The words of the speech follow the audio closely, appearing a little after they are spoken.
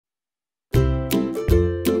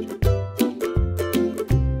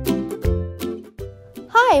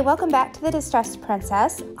Hi, welcome back to the Distressed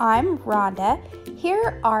Princess. I'm Rhonda.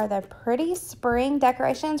 Here are the pretty spring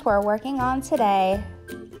decorations we're working on today.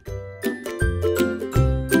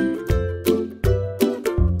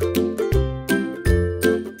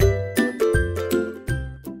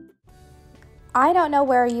 I don't know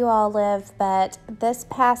where you all live, but this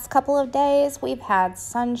past couple of days we've had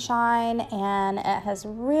sunshine and it has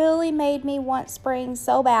really made me want spring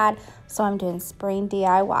so bad, so I'm doing spring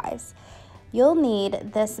DIYs. You'll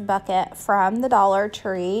need this bucket from the Dollar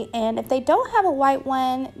Tree, and if they don't have a white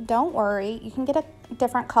one, don't worry. You can get a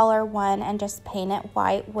different color one and just paint it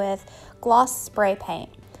white with gloss spray paint.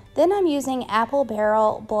 Then I'm using apple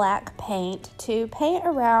barrel black paint to paint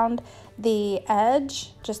around the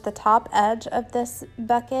edge, just the top edge of this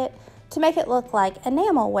bucket, to make it look like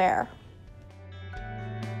enamelware.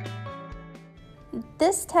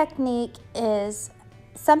 This technique is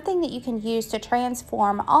something that you can use to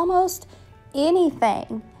transform almost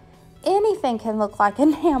anything. Anything can look like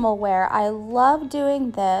enamelware. I love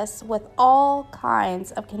doing this with all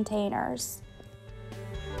kinds of containers.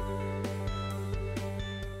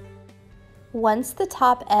 Once the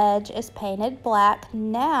top edge is painted black,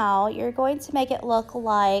 now you're going to make it look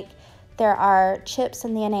like there are chips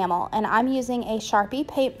in the enamel. And I'm using a Sharpie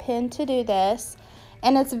paint pen to do this.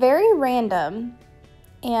 And it's very random.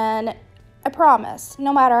 And I promise,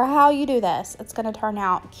 no matter how you do this, it's going to turn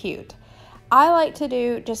out cute. I like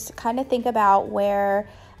to just kind of think about where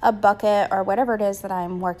a bucket or whatever it is that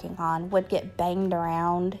I'm working on would get banged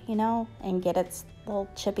around, you know, and get its little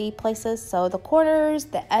chippy places. So the corners,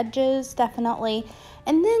 the edges, definitely.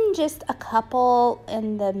 And then just a couple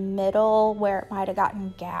in the middle where it might have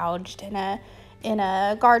gotten gouged in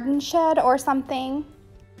a garden shed or something.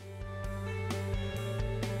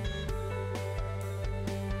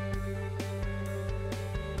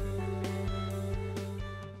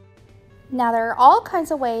 Now there are all kinds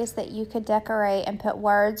of ways that you could decorate and put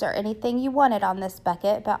words or anything you wanted on this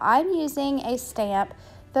bucket, but I'm using a stamp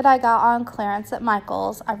that I got on clearance at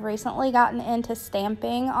Michael's. I've recently gotten into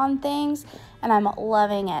stamping on things and I'm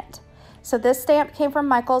loving it. So this stamp came from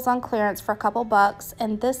Michael's on clearance for a couple bucks,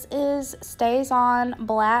 and this is Stays On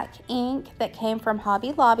black ink that came from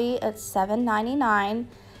Hobby Lobby. It's $7.99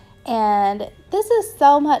 and this is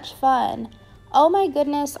so much fun. Oh my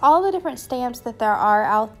goodness, all the different stamps that there are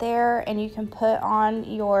out there, and you can put on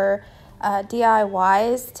your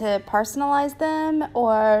DIYs to personalize them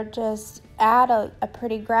or just add a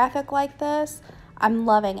pretty graphic like this. I'm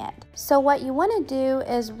loving it. So what you want to do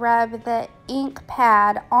is rub the ink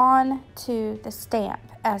pad onto the stamp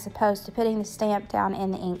as opposed to putting the stamp down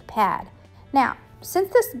in the ink pad. Now,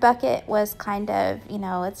 since this bucket was kind of, you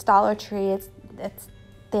know, it's Dollar Tree, it's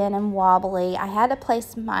thin and wobbly, I had to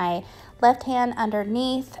place my left hand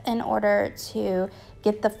underneath in order to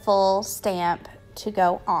get the full stamp to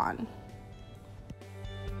go on.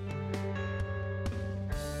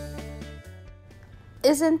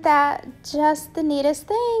 Isn't that just the neatest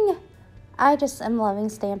thing? I just am loving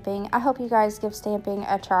stamping. I hope you guys give stamping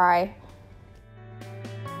a try.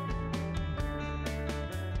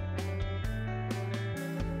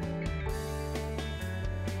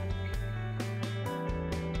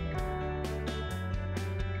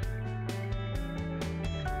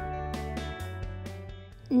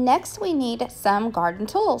 Next, we need some garden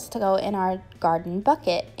tools to go in our garden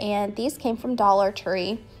bucket, and these came from Dollar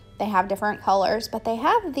Tree. They have different colors, but they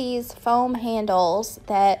have these foam handles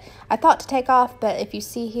that I thought to take off, but if you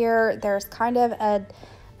see here, there's kind of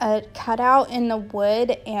a cutout in the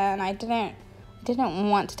wood, and I didn't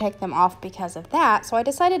want to take them off because of that, so I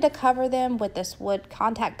decided to cover them with this wood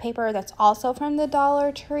contact paper that's also from the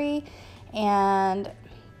Dollar Tree, and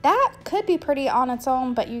that could be pretty on its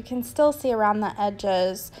own, but you can still see around the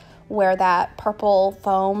edges where that purple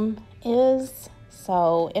foam is.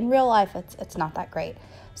 So in real life, it's not that great.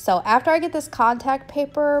 So after I get this contact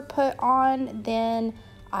paper put on, then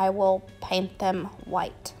I will paint them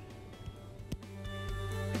white.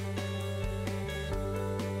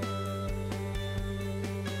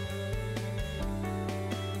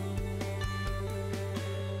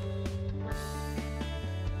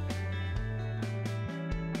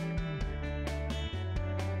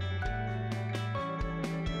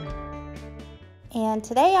 And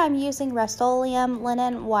today I'm using Rust-Oleum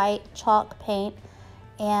Linen White chalk paint,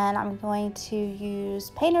 and I'm going to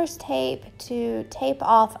use painter's tape to tape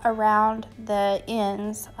off around the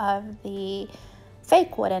ends of the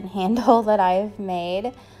fake wooden handle that I've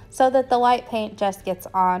made so that the white paint just gets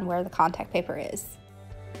on where the contact paper is.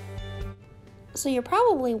 So you're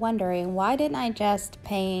probably wondering, why didn't I just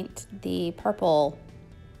paint the purple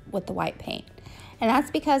with the white paint? And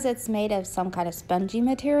that's because it's made of some kind of spongy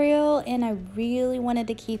material, and I really wanted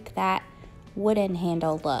to keep that wooden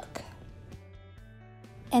handle look.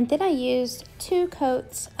 And then I used 2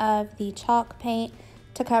 coats of the chalk paint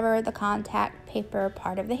to cover the contact paper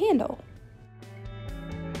part of the handle.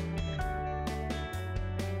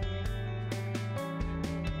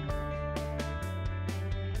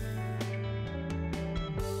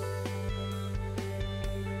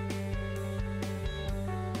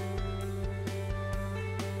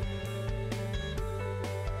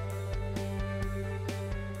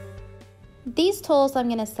 These tools, I'm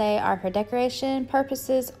going to say, are for decoration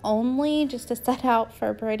purposes only, just to set out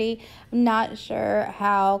for pretty. I'm not sure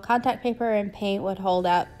how contact paper and paint would hold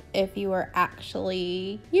up if you were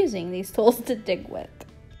actually using these tools to dig with.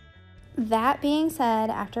 That being said,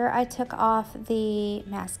 after I took off the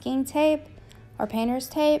masking tape or painter's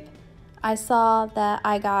tape, I saw that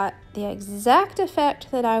I got the exact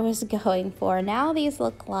effect that I was going for. Now these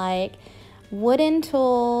look like wooden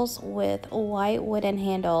tools with white wooden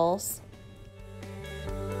handles.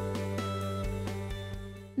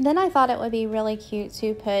 Then I thought it would be really cute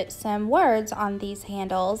to put some words on these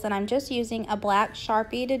handles, and I'm just using a black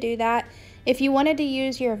Sharpie to do that. If you wanted to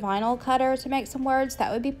use your vinyl cutter to make some words,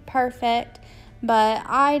 that would be perfect, but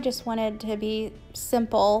I just wanted to be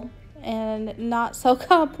simple and not so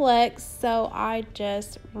complex, so I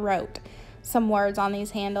just wrote some words on these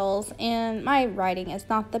handles, and my writing is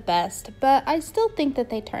not the best, but I still think that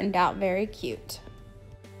they turned out very cute.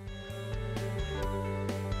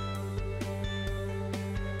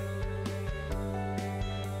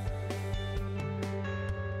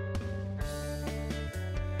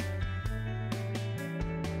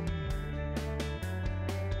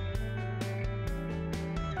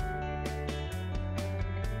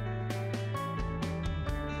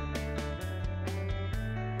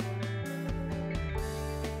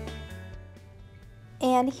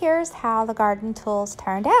 And here's how the garden tools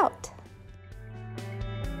turned out.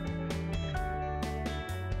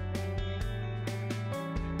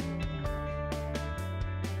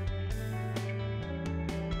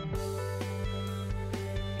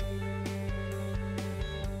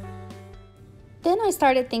 Then I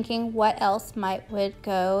started thinking what else would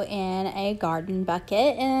go in a garden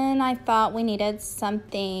bucket, and I thought we needed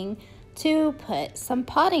something to put some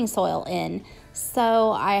potting soil in.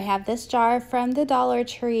 So I have this jar from the Dollar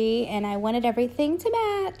Tree, and I wanted everything to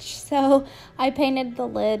match, so I painted the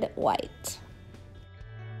lid white.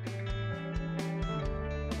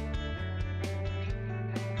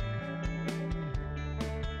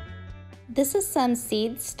 This is some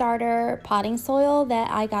seed starter potting soil that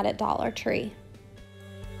I got at Dollar Tree.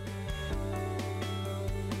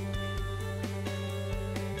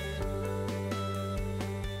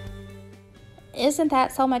 Isn't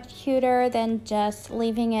that so much cuter than just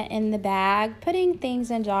leaving it in the bag? Putting things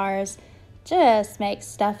in jars just makes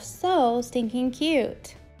stuff so stinking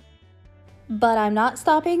cute. But I'm not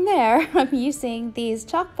stopping there. I'm using these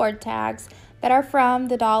chalkboard tags that are from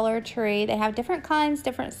the Dollar Tree. They have different kinds,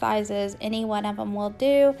 different sizes. Any one of them will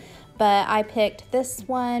do, but I picked this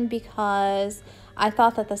one because I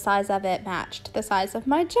thought that the size of it matched the size of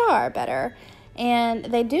my jar better. And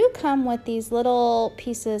they do come with these little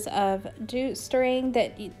pieces of jute string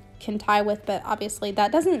that you can tie with, but obviously that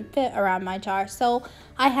doesn't fit around my jar, so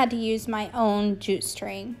I had to use my own jute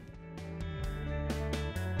string.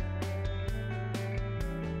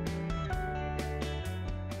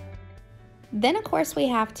 Then of course we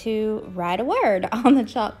have to write a word on the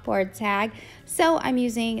chalkboard tag. So I'm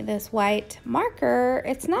using this white marker.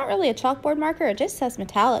 It's not really a chalkboard marker, it just says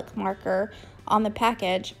metallic marker on the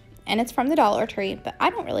package. And it's from the Dollar Tree, but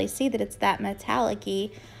I don't really see that it's that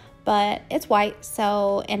metallic-y, but it's white,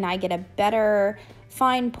 so, and I get a better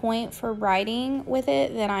fine point for writing with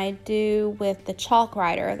it than I do with the chalk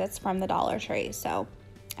writer that's from the Dollar Tree. So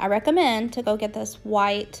I recommend to go get this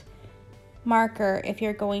white marker if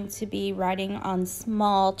you're going to be writing on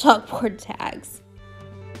small chalkboard tags.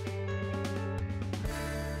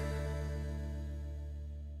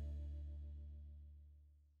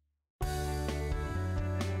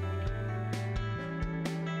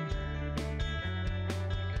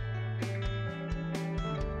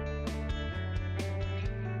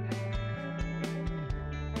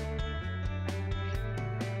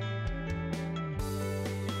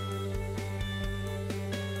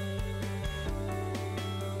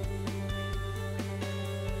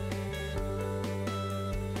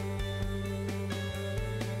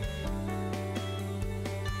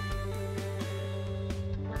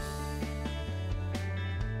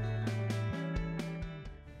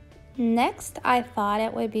 Next, I thought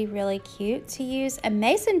it would be really cute to use a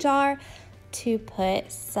mason jar to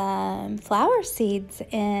put some flower seeds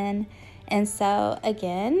in. And so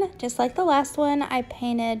again, just like the last one, I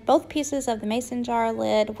painted both pieces of the mason jar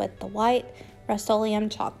lid with the white Rust-Oleum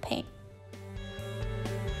chalk paint.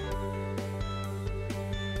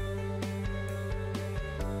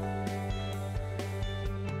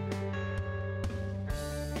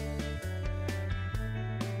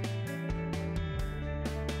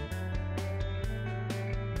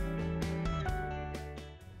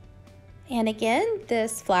 And again,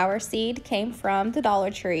 this flower seed came from the Dollar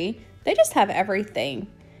Tree. They just have everything.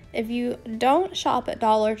 If you don't shop at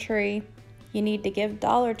Dollar Tree, you need to give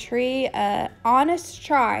Dollar Tree an honest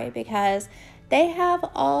try, because they have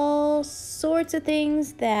all sorts of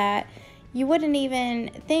things that you wouldn't even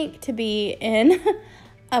think to be in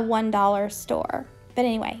a $1 store. But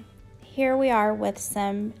anyway, here we are with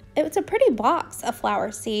it's a pretty box of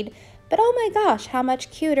flower seed, but oh my gosh, how much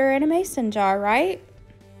cuter in a mason jar, right?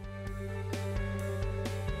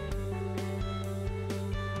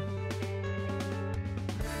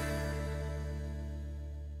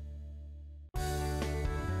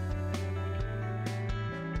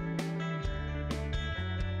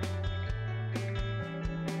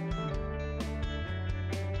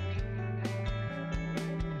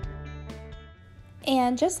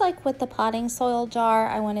 And just like with the potting soil jar,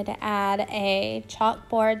 I wanted to add a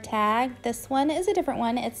chalkboard tag. This one is a different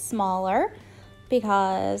one. It's smaller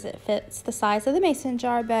because it fits the size of the mason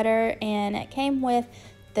jar better, and it came with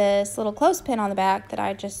this little clothespin on the back that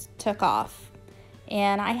I just took off.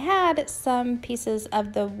 And I had some pieces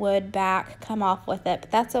of the wood back come off with it,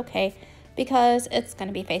 but that's okay because it's going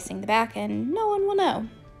to be facing the back and no one will know.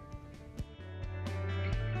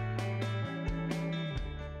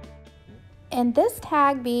 And this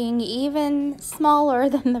tag being even smaller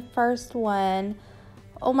than the first one,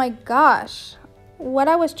 oh my gosh, what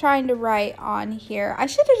I was trying to write on here, I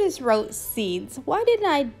should have just wrote seeds. Why didn't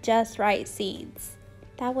I just write seeds?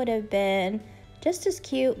 That would have been just as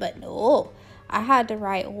cute, but no, I had to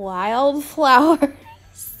write wildflower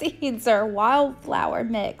seeds or wildflower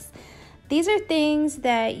mix. These are things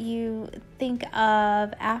that you think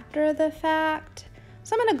of after the fact.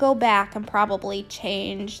 So I'm gonna go back and probably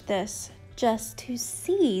change this just to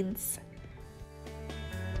seeds.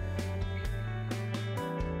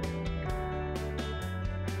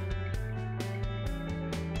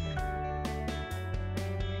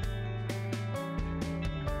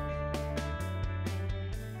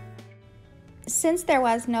 Since there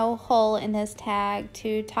was no hole in this tag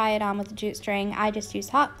to tie it on with the jute string, I just used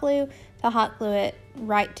hot glue to hot glue it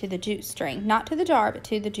right to the jute string. Not to the jar, but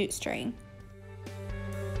to the jute string.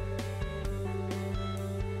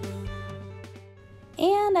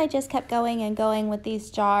 And I just kept going and going with these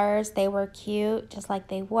jars. They were cute, just like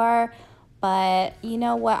they were. But you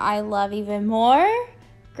know what I love even more?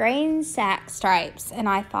 Grain sack stripes. And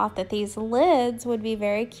I thought that these lids would be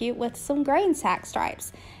very cute with some grain sack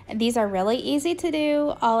stripes. And these are really easy to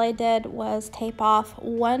do. All I did was tape off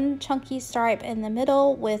one chunky stripe in the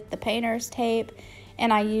middle with the painter's tape.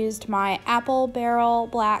 And I used my apple barrel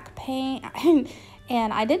black paint.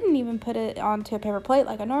 And I didn't even put it onto a paper plate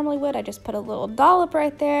like I normally would. I just put a little dollop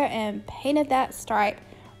right there and painted that stripe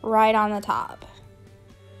right on the top.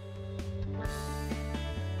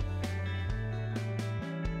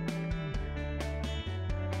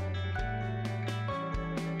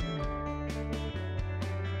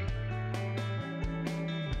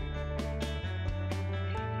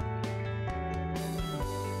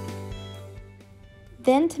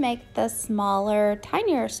 Then to make the smaller,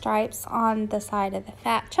 tinier stripes on the side of the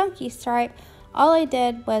fat, chunky stripe, all I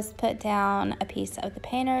did was put down a piece of the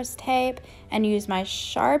painter's tape and use my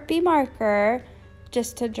Sharpie marker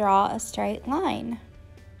just to draw a straight line.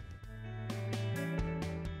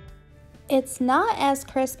 It's not as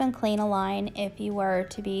crisp and clean a line if you were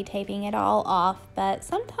to be taping it all off, but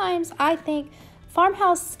sometimes I think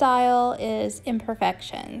farmhouse style is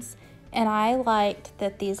imperfections, and I liked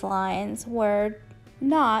that these lines were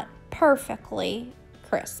not perfectly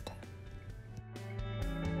crisp.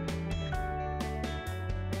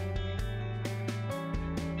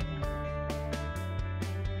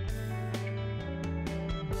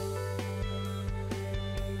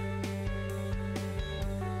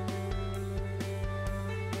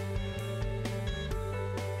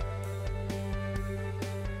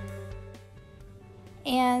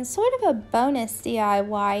 And sort of a bonus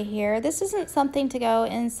DIY here. This isn't something to go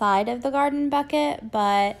inside of the garden bucket,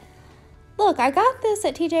 but look, I got this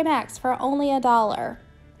at TJ Maxx for only $1.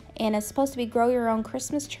 And it's supposed to be grow your own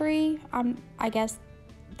Christmas tree. I guess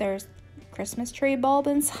there's Christmas tree bulb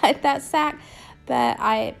inside that sack, but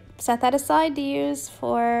I set that aside to use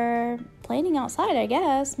for planting outside, I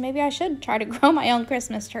guess. Maybe I should try to grow my own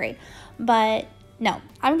Christmas tree. But no,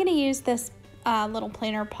 I'm going to use this little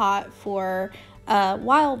planter pot for a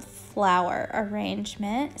wildflower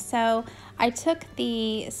arrangement. So I took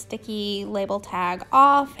the sticky label tag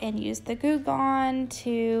off and used the Goo Gone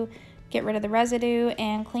to get rid of the residue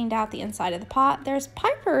and cleaned out the inside of the pot. There's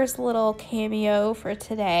Piper's little cameo for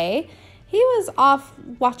today. He was off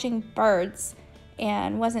watching birds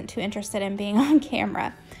and wasn't too interested in being on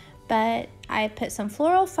camera. But I put some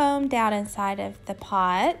floral foam down inside of the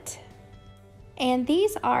pot. And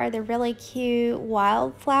these are the really cute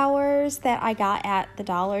wildflowers that I got at the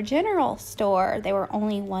Dollar General store. They were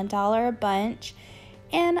only $1 a bunch.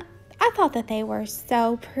 And I thought that they were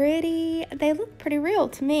so pretty. They look pretty real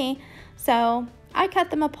to me. So I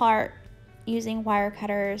cut them apart using wire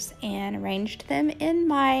cutters and arranged them in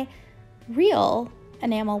my real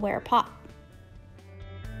enamelware pot.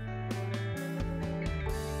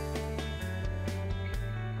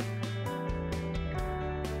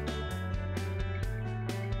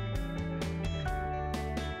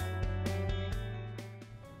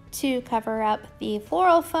 To cover up the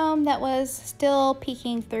floral foam that was still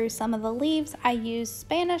peeking through some of the leaves, I used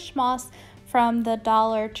Spanish moss from the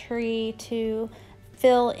Dollar Tree to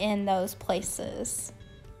fill in those places.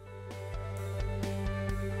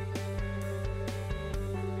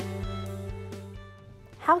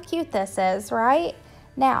 How cute this is, right?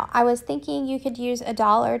 Now, I was thinking you could use a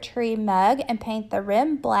Dollar Tree mug and paint the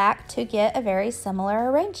rim black to get a very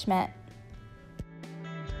similar arrangement.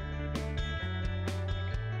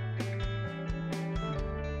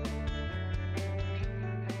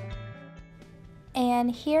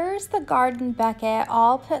 And here's the garden bucket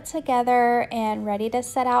all put together and ready to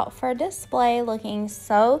set out for display, looking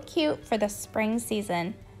so cute for the spring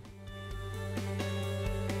season.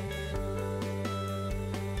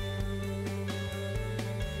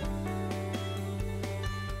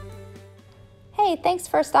 Hey, thanks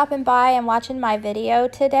for stopping by and watching my video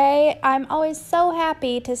today. I'm always so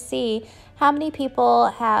happy to see how many people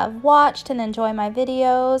have watched and enjoy my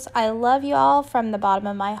videos. I love you all from the bottom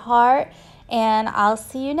of my heart. And I'll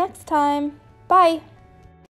see you next time. Bye.